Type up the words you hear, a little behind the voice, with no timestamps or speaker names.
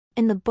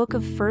In the book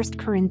of 1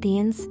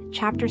 Corinthians,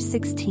 chapter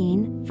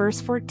 16,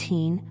 verse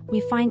 14, we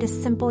find a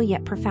simple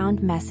yet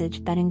profound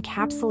message that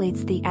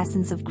encapsulates the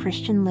essence of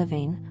Christian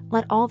living: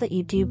 let all that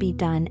you do be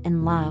done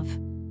in love.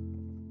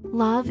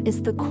 Love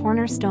is the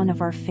cornerstone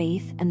of our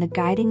faith and the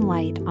guiding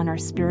light on our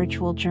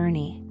spiritual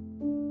journey.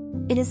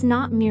 It is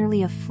not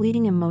merely a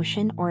fleeting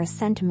emotion or a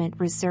sentiment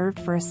reserved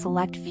for a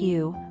select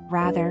few,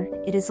 rather,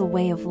 it is a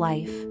way of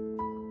life.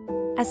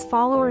 As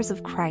followers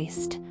of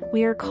Christ,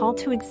 we are called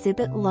to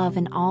exhibit love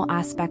in all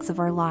aspects of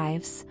our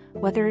lives,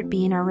 whether it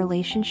be in our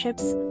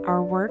relationships,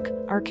 our work,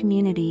 our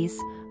communities,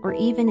 or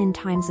even in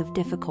times of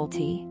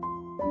difficulty.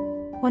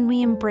 When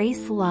we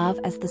embrace love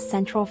as the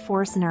central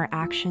force in our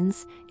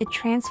actions, it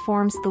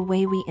transforms the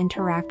way we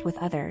interact with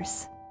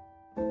others.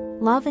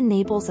 Love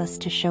enables us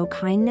to show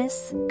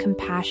kindness,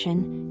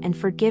 compassion, and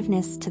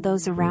forgiveness to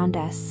those around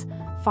us,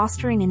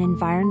 fostering an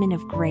environment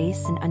of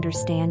grace and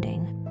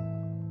understanding.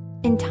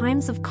 In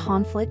times of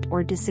conflict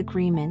or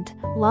disagreement,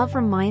 love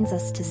reminds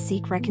us to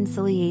seek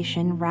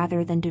reconciliation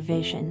rather than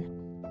division.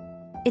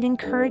 It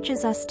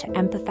encourages us to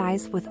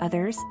empathize with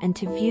others and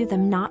to view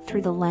them not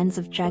through the lens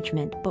of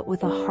judgment but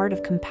with a heart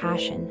of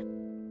compassion.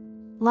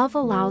 Love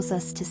allows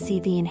us to see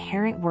the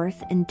inherent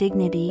worth and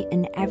dignity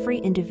in every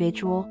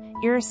individual,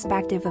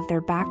 irrespective of their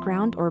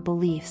background or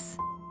beliefs.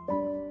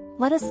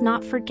 Let us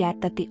not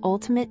forget that the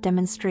ultimate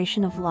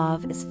demonstration of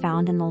love is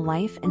found in the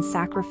life and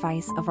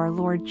sacrifice of our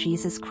Lord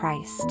Jesus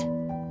Christ.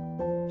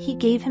 He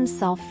gave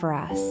himself for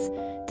us,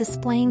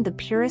 displaying the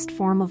purest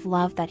form of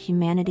love that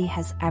humanity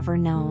has ever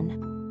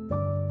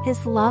known.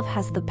 His love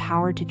has the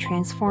power to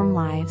transform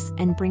lives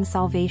and bring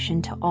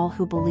salvation to all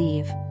who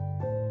believe.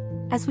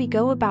 As we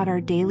go about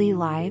our daily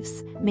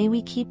lives, may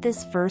we keep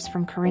this verse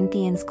from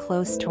Corinthians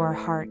close to our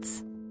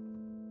hearts.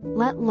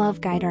 Let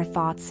love guide our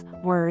thoughts,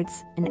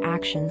 words, and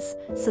actions,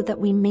 so that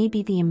we may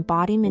be the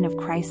embodiment of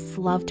Christ's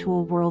love to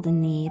a world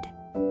in need.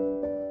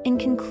 In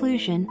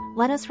conclusion,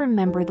 let us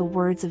remember the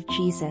words of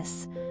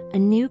Jesus: "A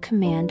new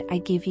command I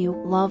give you,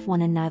 love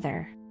one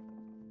another.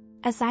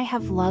 As I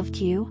have loved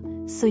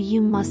you, so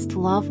you must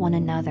love one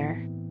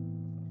another.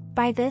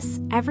 By this,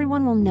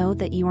 everyone will know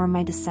that you are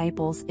my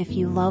disciples if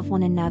you love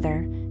one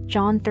another."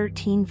 John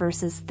 13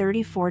 verses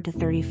 34 to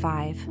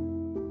 35.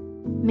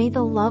 May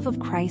the love of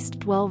Christ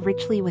dwell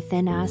richly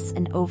within us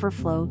and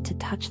overflow to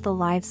touch the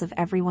lives of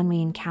everyone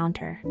we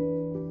encounter.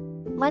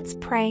 Let's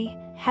pray.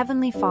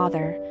 Heavenly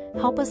Father,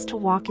 help us to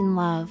walk in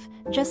love,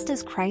 just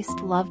as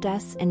Christ loved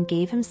us and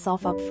gave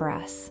himself up for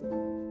us.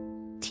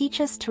 Teach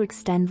us to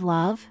extend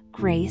love,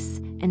 grace,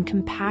 and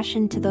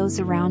compassion to those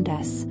around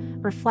us,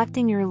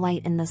 reflecting your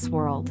light in this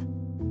world.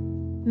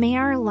 May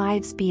our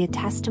lives be a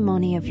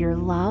testimony of your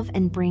love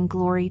and bring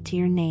glory to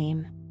your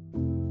name.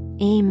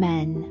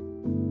 Amen.